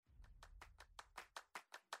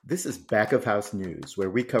This is Back of House News, where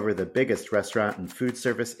we cover the biggest restaurant and food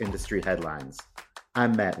service industry headlines.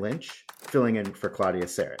 I'm Matt Lynch, filling in for Claudia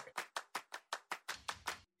Sarek.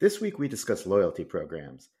 This week we discuss loyalty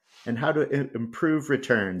programs and how to improve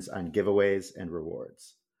returns on giveaways and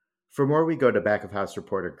rewards. For more, we go to Back of House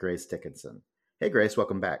reporter Grace Dickinson. Hey Grace,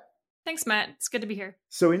 welcome back. Thanks, Matt. It's good to be here.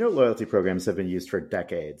 So we know loyalty programs have been used for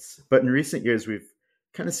decades, but in recent years we've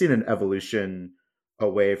kind of seen an evolution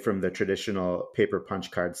away from the traditional paper punch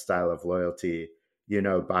card style of loyalty,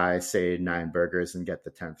 buy, say, 9 burgers and get the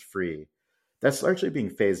 10th free. That's largely being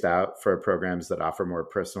phased out for programs that offer more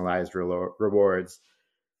personalized rewards,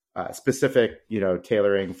 specific,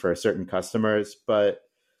 tailoring for certain customers. But,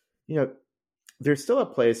 there's still a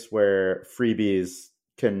place where freebies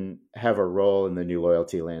can have a role in the new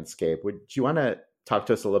loyalty landscape. Would you want to talk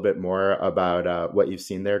to us a little bit more about what you've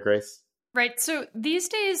seen there, Grace? Right. So these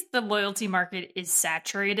days, the loyalty market is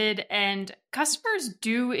saturated and customers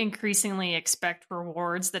do increasingly expect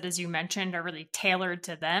rewards that, as you mentioned, are really tailored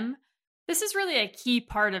to them. This is really a key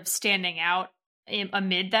part of standing out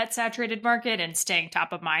amid that saturated market and staying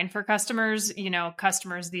top of mind for customers.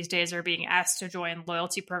 Customers these days are being asked to join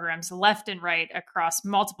loyalty programs left and right across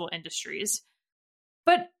multiple industries.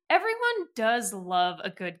 But everyone does love a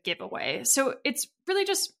good giveaway. So it's really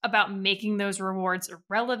just about making those rewards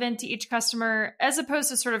relevant to each customer, as opposed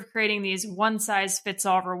to sort of creating these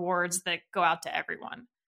one-size-fits-all rewards that go out to everyone.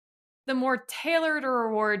 The more tailored a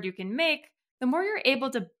reward you can make, the more you're able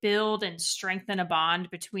to build and strengthen a bond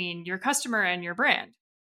between your customer and your brand.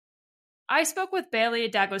 I spoke with Bailey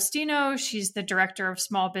D'Agostino. She's the director of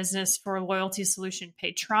small business for loyalty solution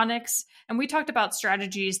Paytronix. And we talked about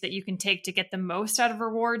strategies that you can take to get the most out of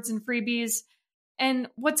rewards and freebies. And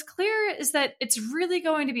what's clear is that it's really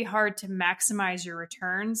going to be hard to maximize your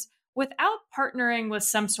returns without partnering with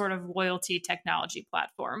some sort of loyalty technology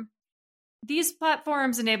platform. These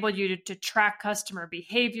platforms enable you to track customer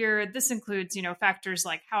behavior. This includes, factors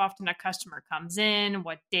like how often a customer comes in,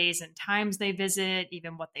 what days and times they visit,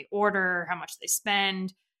 even what they order, how much they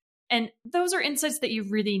spend. And those are insights that you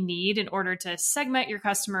really need in order to segment your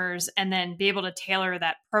customers and then be able to tailor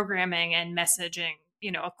that programming and messaging,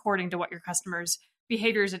 according to what your customers'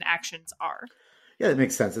 behaviors and actions are. Yeah, that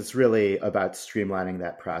makes sense. It's really about streamlining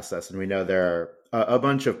that process. And we know there are a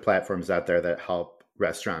bunch of platforms out there that help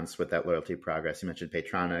restaurants with that loyalty progress. You mentioned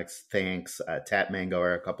Paytronix, Thanks, Tapmango,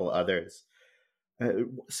 or a couple others.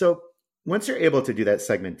 So once you're able to do that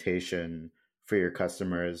segmentation for your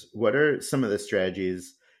customers, what are some of the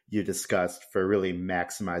strategies you discussed for really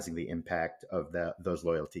maximizing the impact of those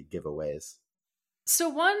loyalty giveaways? So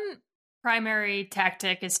one primary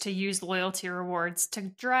tactic is to use loyalty rewards to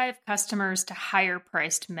drive customers to higher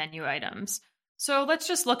priced menu items. So let's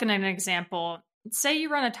just look at an example. Say you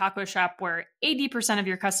run a taco shop where 80% of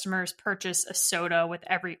your customers purchase a soda with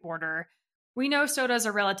every order. We know sodas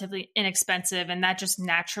are relatively inexpensive, and that just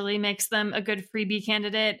naturally makes them a good freebie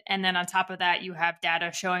candidate. And then on top of that, you have data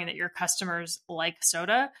showing that your customers like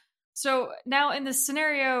soda. So now in this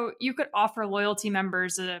scenario, you could offer loyalty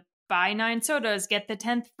members a buy 9 sodas, get the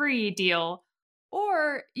 10th free deal.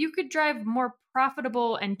 Or you could drive more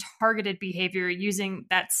profitable and targeted behavior using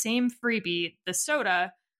that same freebie, the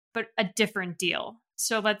soda, but a different deal.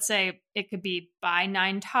 So let's say it could be buy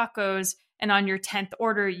 9 tacos, and on your 10th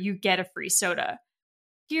order, you get a free soda.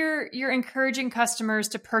 Here, you're encouraging customers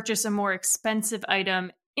to purchase a more expensive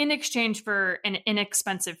item in exchange for an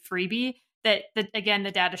inexpensive freebie that again,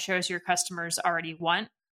 the data shows your customers already want.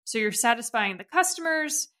 So you're satisfying the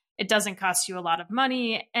customers, it doesn't cost you a lot of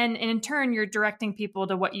money, and in turn, you're directing people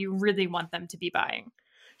to what you really want them to be buying.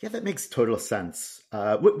 Yeah, that makes total sense.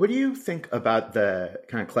 What do you think about the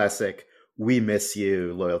kind of classic "we miss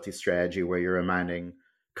you" loyalty strategy where you're reminding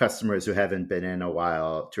customers who haven't been in a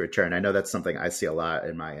while to return? I know that's something I see a lot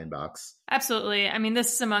in my inbox. Absolutely. I mean,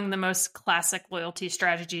 this is among the most classic loyalty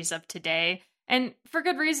strategies of today. And for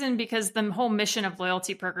good reason, because the whole mission of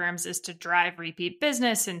loyalty programs is to drive repeat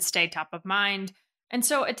business and stay top of mind. And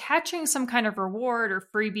so attaching some kind of reward or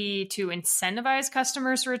freebie to incentivize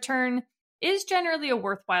customers to return is generally a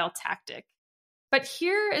worthwhile tactic. But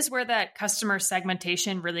here is where that customer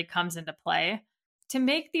segmentation really comes into play. To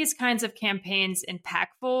make these kinds of campaigns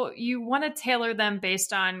impactful, you want to tailor them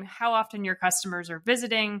based on how often your customers are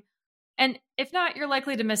visiting. And if not, you're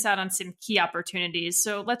likely to miss out on some key opportunities.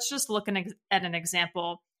 So let's just look at an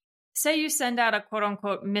example. Say you send out a quote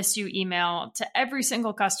unquote miss you email to every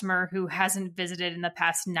single customer who hasn't visited in the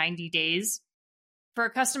past 90 days. For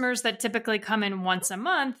customers that typically come in once a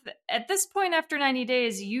month, at this point after 90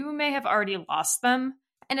 days, you may have already lost them.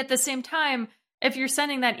 And at the same time, if you're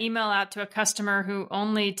sending that email out to a customer who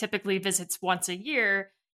only typically visits once a year,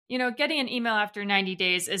 getting an email after 90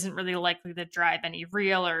 days isn't really likely to drive any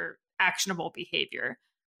real or actionable behavior.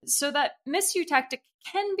 So that miss you tactic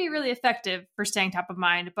can be really effective for staying top of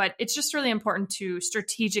mind, but it's just really important to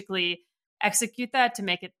strategically execute that to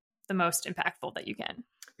make it the most impactful that you can.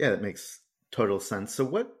 Yeah, that makes total sense. So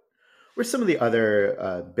what were some of the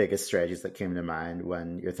other biggest strategies that came to mind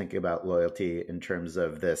when you're thinking about loyalty in terms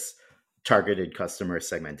of this targeted customer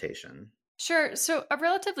segmentation? Sure. So, a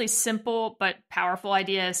relatively simple but powerful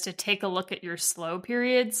idea is to take a look at your slow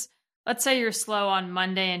periods. Let's say you're slow on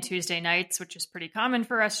Monday and Tuesday nights, which is pretty common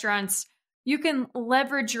for restaurants. You can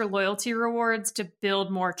leverage your loyalty rewards to build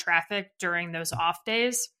more traffic during those off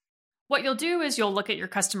days. What you'll do is you'll look at your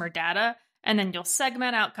customer data and then you'll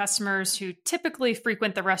segment out customers who typically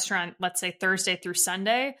frequent the restaurant, let's say Thursday through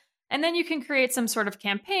Sunday. And then you can create some sort of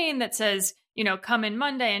campaign that says, come in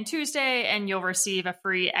Monday and Tuesday and you'll receive a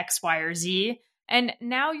free X, Y, or Z. And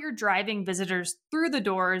now you're driving visitors through the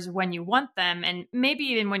doors when you want them and maybe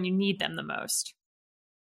even when you need them the most.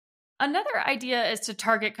 Another idea is to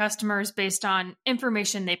target customers based on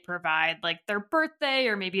information they provide, like their birthday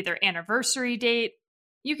or maybe their anniversary date.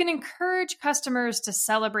 You can encourage customers to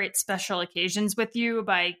celebrate special occasions with you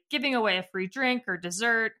by giving away a free drink or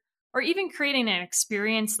dessert, or even creating an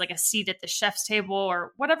experience like a seat at the chef's table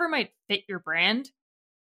or whatever might fit your brand.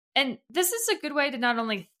 And this is a good way to not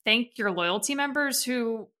only thank your loyalty members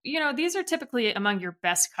who, these are typically among your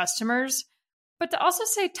best customers, but to also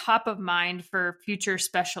stay top of mind for future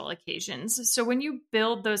special occasions. So when you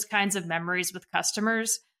build those kinds of memories with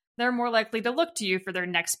customers, they're more likely to look to you for their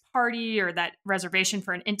next party or that reservation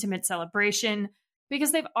for an intimate celebration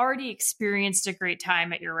because they've already experienced a great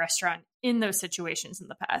time at your restaurant in those situations in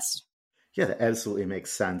the past. Yeah, that absolutely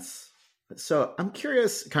makes sense. So I'm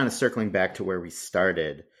curious, kind of circling back to where we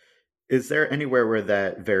started, is there anywhere where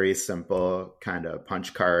that very simple kind of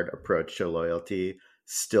punch card approach to loyalty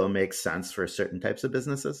still makes sense for certain types of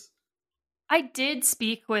businesses? I did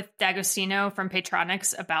speak with D'Agostino from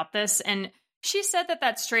Patronics about this, and she said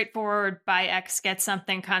that straightforward buy X, get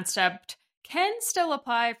something concept can still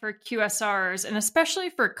apply for QSRs and especially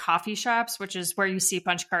for coffee shops, which is where you see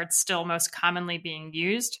punch cards still most commonly being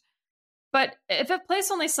used. But if a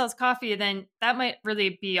place only sells coffee, then that might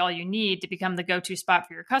really be all you need to become the go-to spot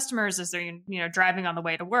for your customers as they're, driving on the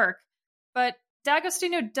way to work. But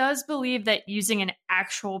D'Agostino does believe that using an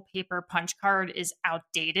actual paper punch card is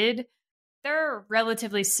outdated. There are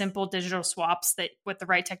relatively simple digital swaps that with the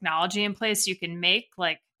right technology in place you can make,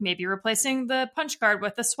 like maybe replacing the punch card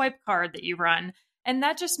with a swipe card that you run. And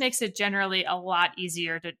that just makes it generally a lot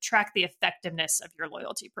easier to track the effectiveness of your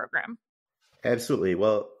loyalty program. Absolutely.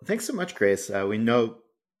 Well, thanks so much, Grace. We know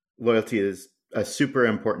loyalty is a super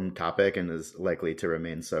important topic and is likely to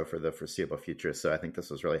remain so for the foreseeable future. So I think this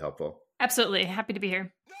was really helpful. Absolutely. Happy to be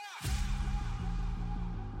here.